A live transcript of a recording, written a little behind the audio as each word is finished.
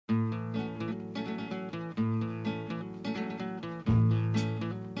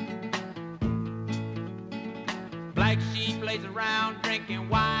Black sheep lays around drinking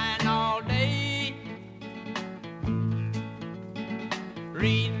wine all day,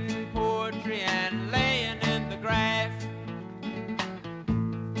 reading poetry and laying in the grass.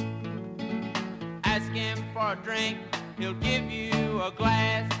 Ask him for a drink, he'll give you a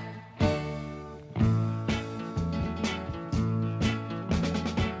glass.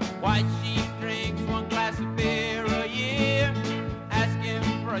 White sheep drinks 1 glass of beer a year. Ask him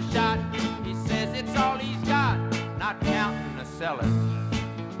for a shot, he says it's all he's got, not counting the cellars.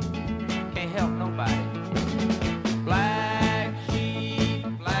 Can't help nobody. Black sheep,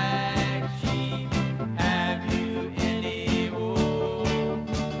 have you any wool?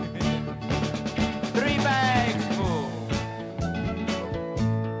 3 bags full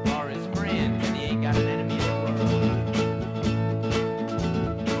for his friends, and he ain't got an enemy in the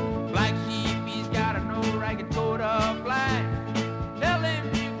world. Black sheep, he's got an old ragged coat of black. Tell him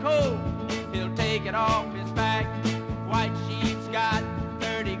you cold, he'll take it off his back. White sheep's got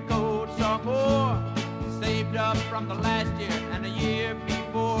 30 coats or more, saved up from the last year and the year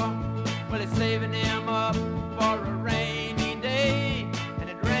before. Well, it's saving him up for a rainy day, and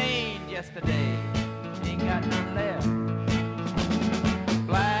it rained yesterday. Ain't got none left.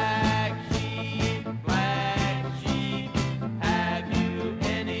 Black sheep, have you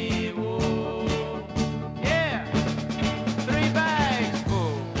any wool? Yeah, 3 bags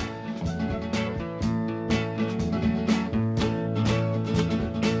full.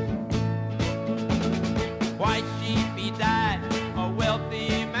 White sheep, he died a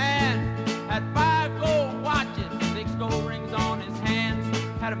wealthy man, had 5 gold watches, 6 gold rings on his hands,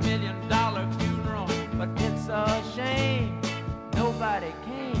 had $1 million funeral, but it's a shame nobody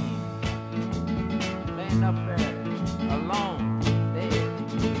came. Laying up there alone, dead.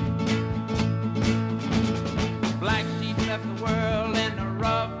 Black sheep left the world in a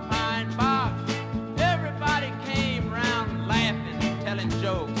rough pine box. Everybody came round laughing, telling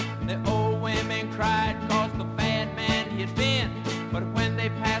jokes. The old women cried 'cause the bad man he'd been. But when they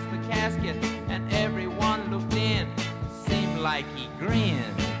passed the casket and everyone looked in, seemed like he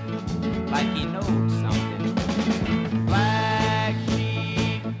grinned, like he knows something. Black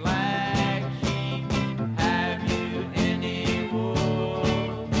sheep, have you any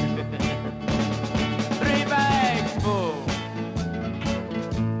wool? 3 bags full.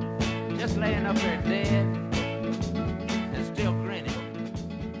 Just laying up there dead and still grinning,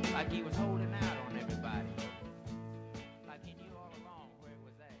 like he was holding out on everybody, like he knew all along where it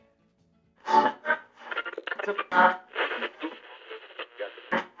was at.